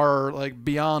 systems are like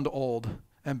beyond old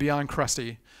and beyond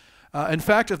crusty. In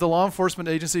fact, if the law enforcement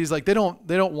agencies they don't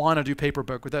want to do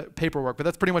paperwork, but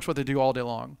that's pretty much what they do all day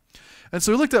long. And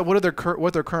so we looked at what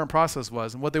their current process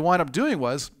was, and what they wound up doing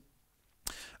was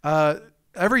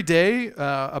every day,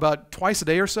 about twice a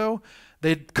day or so,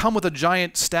 they'd come with a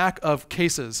giant stack of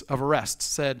cases of arrests.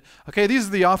 Said, okay, these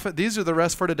are the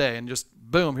arrests for today, and just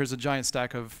boom, here's a giant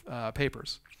stack of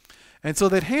papers. And so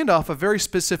they'd hand off a very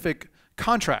specific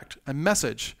contract, a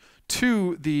message,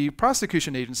 to the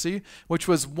prosecution agency, which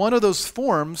was one of those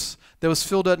forms that was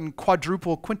filled out in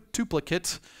quadruple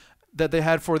quintuplicate that they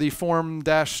had for the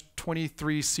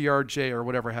form-23CRJ or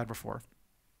whatever I had before.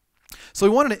 So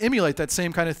we wanted to emulate that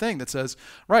same kind of thing that says,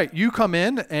 right, you come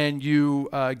in and you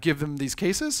give them these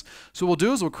cases. So what we'll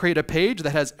do is we'll create a page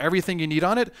that has everything you need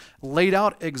on it, laid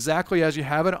out exactly as you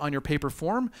have it on your paper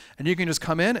form, and you can just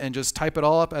come in and just type it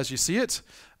all up as you see it.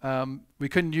 We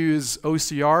couldn't use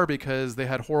OCR because they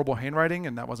had horrible handwriting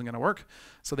and that wasn't going to work.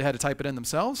 So they had to type it in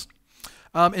themselves.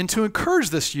 And to encourage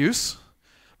this use,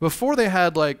 before they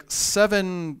had like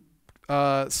seven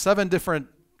different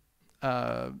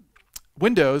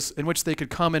windows in which they could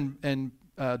come and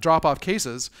drop off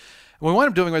cases. And what we wound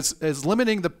up doing is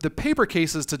limiting the paper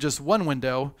cases to just one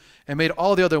window and made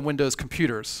all the other windows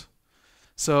computers.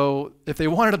 So if they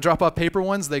wanted to drop off paper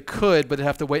ones, they could, but they'd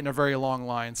have to wait in a very long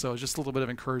line. So it's just a little bit of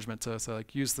encouragement to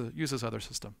like use this other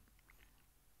system.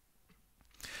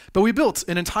 But we built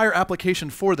an entire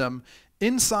application for them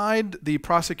inside the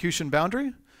prosecution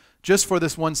boundary just for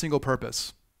this one single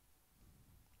purpose.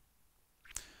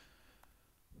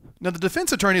 Now, the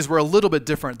defense attorneys were a little bit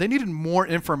different. They needed more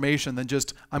information than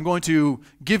just, I'm going to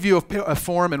give you a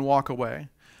form and walk away.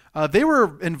 They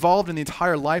were involved in the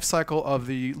entire life cycle of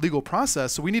the legal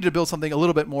process, so we needed to build something a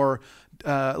little bit more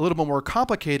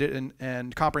complicated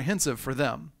and comprehensive for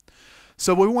them.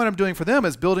 So what we wound up doing for them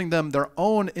is building them their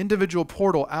own individual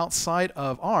portal outside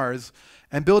of ours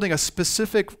and building a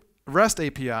specific REST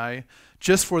API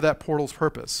just for that portal's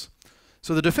purpose.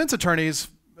 So the defense attorneys,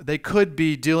 they could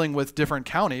be dealing with different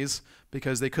counties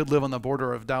because they could live on the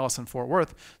border of Dallas and Fort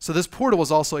Worth. So this portal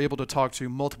was also able to talk to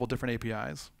multiple different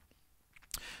APIs.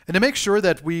 And to make sure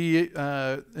that we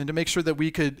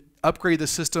could upgrade the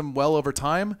system well over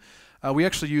time, we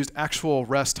actually used actual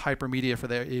REST hypermedia for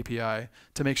the API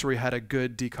to make sure we had a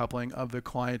good decoupling of the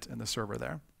client and the server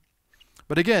there.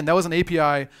 But again, that was an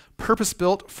API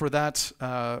purpose-built for that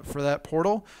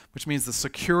portal, which means the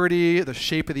security, the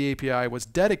shape of the API was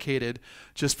dedicated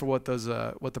just for what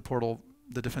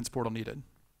the defense portal needed.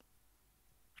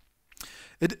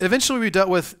 Eventually, we dealt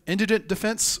with indigent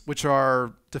defense, which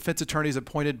are defense attorneys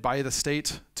appointed by the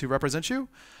state to represent you.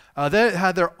 They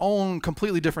had their own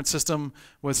completely different system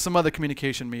with some other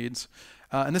communication needs.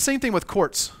 And the same thing with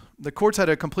courts. The courts had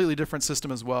a completely different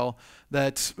system as well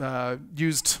that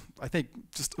used, I think,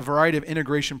 just a variety of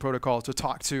integration protocols to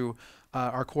talk to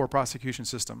our core prosecution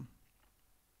system.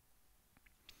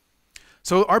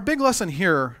 So our big lesson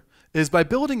here is by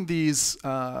building these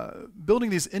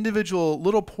individual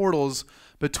little portals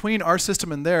between our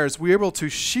system and theirs, we're able to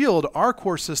shield our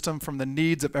core system from the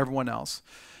needs of everyone else.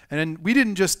 And then we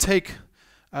didn't just take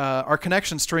our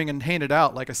connection string and hand it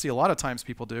out like I see a lot of times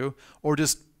people do, or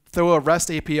just throw a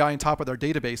REST API on top of their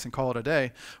database and call it a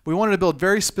day. We wanted to build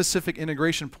very specific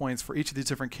integration points for each of these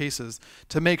different cases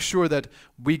to make sure that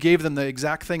we gave them the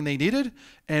exact thing they needed,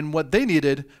 and what they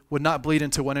needed would not bleed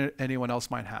into what anyone else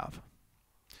might have.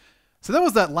 So that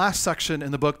was that last section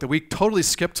in the book that we totally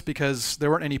skipped because there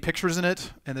weren't any pictures in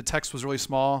it and the text was really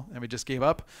small and we just gave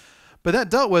up. But that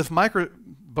dealt with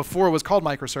before it was called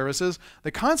microservices,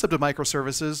 the concept of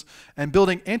microservices and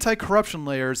building anti-corruption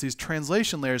layers, these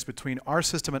translation layers between our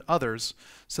system and others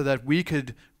so that we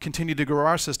could continue to grow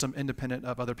our system independent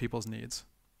of other people's needs.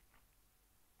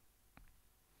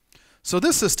 So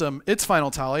this system, its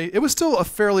final tally, it was still a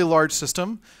fairly large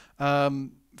system.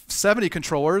 70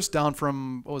 controllers down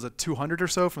from, what was it, 200 or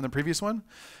so from the previous one.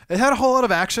 It had a whole lot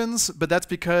of actions, but that's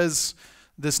because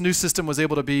this new system was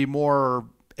able to be more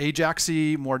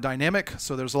Ajax-y, more dynamic,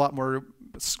 so there's a lot more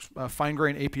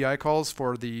fine-grained API calls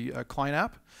for the client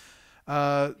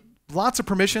app. Lots of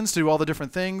permissions to do all the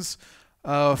different things.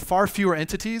 Far fewer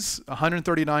entities,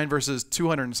 139 versus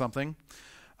 200 and something.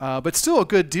 But still a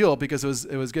good deal because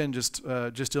it was again just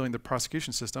dealing the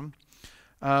prosecution system.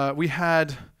 We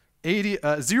had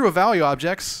 0 value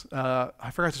objects.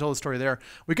 I forgot to tell the story there.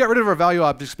 We got rid of our value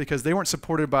objects because they weren't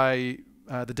supported by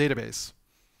the database.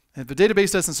 And if the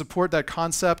database doesn't support that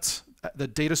concept, the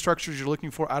data structures you're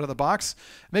looking for out of the box,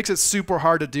 it makes it super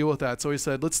hard to deal with that. So we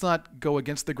said, let's not go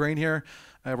against the grain here.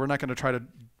 We're not going to try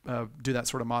to do that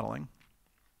sort of modeling.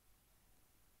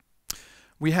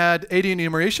 We had 80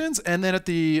 enumerations, and then at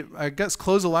the, I guess,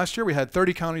 close of last year, we had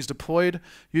 30 counties deployed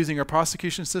using our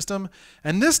prosecution system.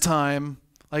 And this time,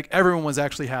 like, everyone was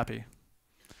actually happy.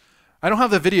 I don't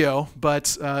have the video,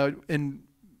 but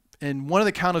in one of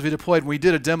the counties we deployed, when we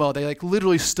did a demo, they like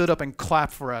literally stood up and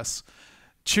clapped for us,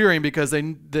 cheering because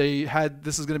they had,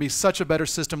 this is going to be such a better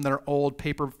system than our old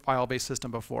paper file-based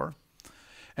system before.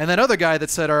 And that other guy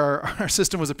that said our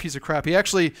system was a piece of crap, he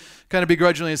actually kind of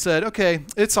begrudgingly said, okay,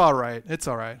 it's all right, it's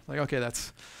all right. Like, okay,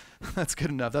 that's good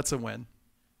enough, that's a win.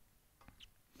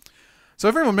 So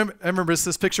everyone remembers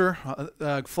this picture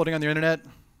floating on the internet?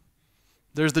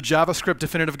 There's the JavaScript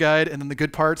definitive guide and then the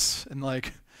good parts, and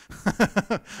like,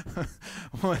 the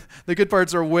good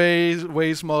parts are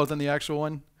way smaller than the actual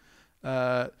one.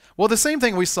 Well, the same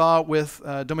thing we saw with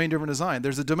domain-driven design.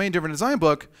 There's a domain-driven design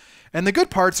book, and the good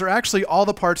parts are actually all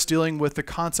the parts dealing with the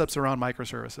concepts around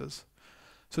microservices.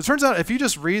 So it turns out if you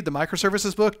just read the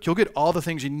microservices book, you'll get all the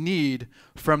things you need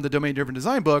from the domain-driven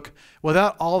design book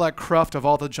without all that cruft of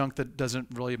all the junk that doesn't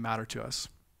really matter to us.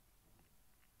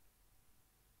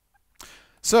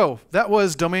 So that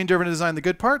was domain-driven design, the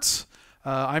good parts.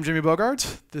 I'm Jimmy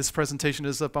Bogard. This presentation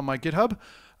is up on my GitHub,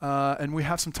 and we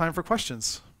have some time for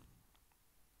questions.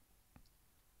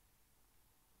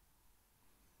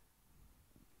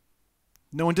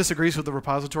 No one disagrees with the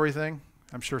repository thing?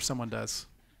 I'm sure someone does.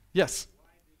 Yes? Why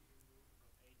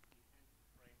did you move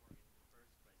from HTML framework in the first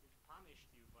place? It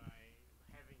punished you by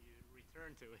having you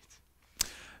return to it.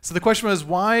 So the question was,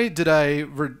 why did I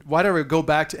go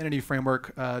back to Entity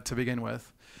Framework to begin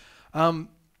with?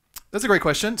 That's a great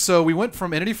question. So we went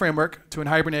from Entity Framework to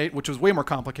Hibernate, which was way more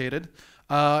complicated,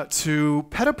 to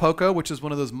Petapoka, which is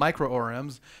one of those micro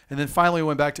ORMs, and then finally we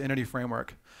went back to Entity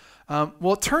Framework.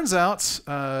 Well, it turns out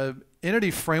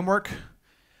Entity Framework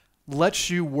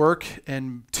lets you work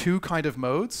in two kind of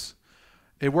modes.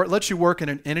 It lets you work in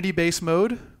an entity-based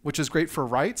mode, which is great for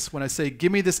writes. When I say,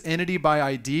 give me this entity by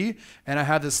ID, and I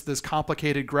have this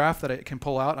complicated graph that I can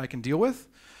pull out and I can deal with.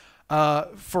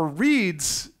 For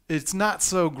reads, it's not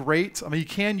so great. I mean, you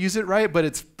can use it, right, but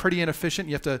it's pretty inefficient.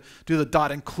 You have to do the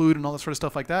dot include and all that sort of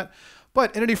stuff like that.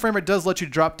 But Entity Framework does let you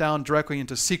drop down directly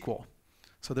into SQL.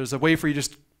 So there's a way for you to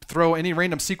just throw any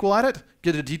random SQL at it,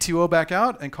 get a DTO back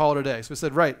out, and call it a day. So we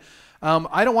said, right,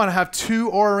 I don't want to have two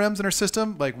ORMs in our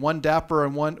system, like one Dapper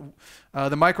and one,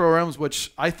 the micro ORMs,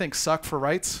 which I think suck for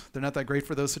writes. They're not that great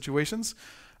for those situations.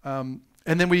 And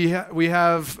then we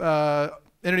have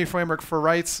Entity Framework for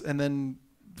writes, and then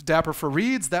Dapper for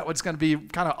reads. That one's going to be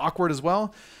kind of awkward as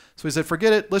well. So we said,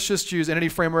 forget it. Let's just use Entity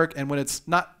Framework, and when it's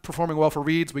not performing well for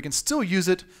reads, we can still use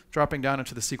it dropping down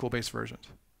into the SQL-based version.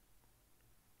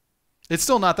 It's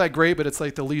still not that great, but it's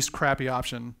like the least crappy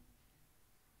option.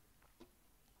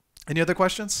 Any other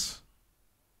questions?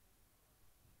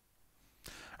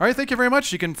 All right, thank you very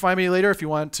much. You can find me later if you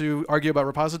want to argue about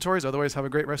repositories. Otherwise, have a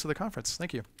great rest of the conference.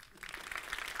 Thank you.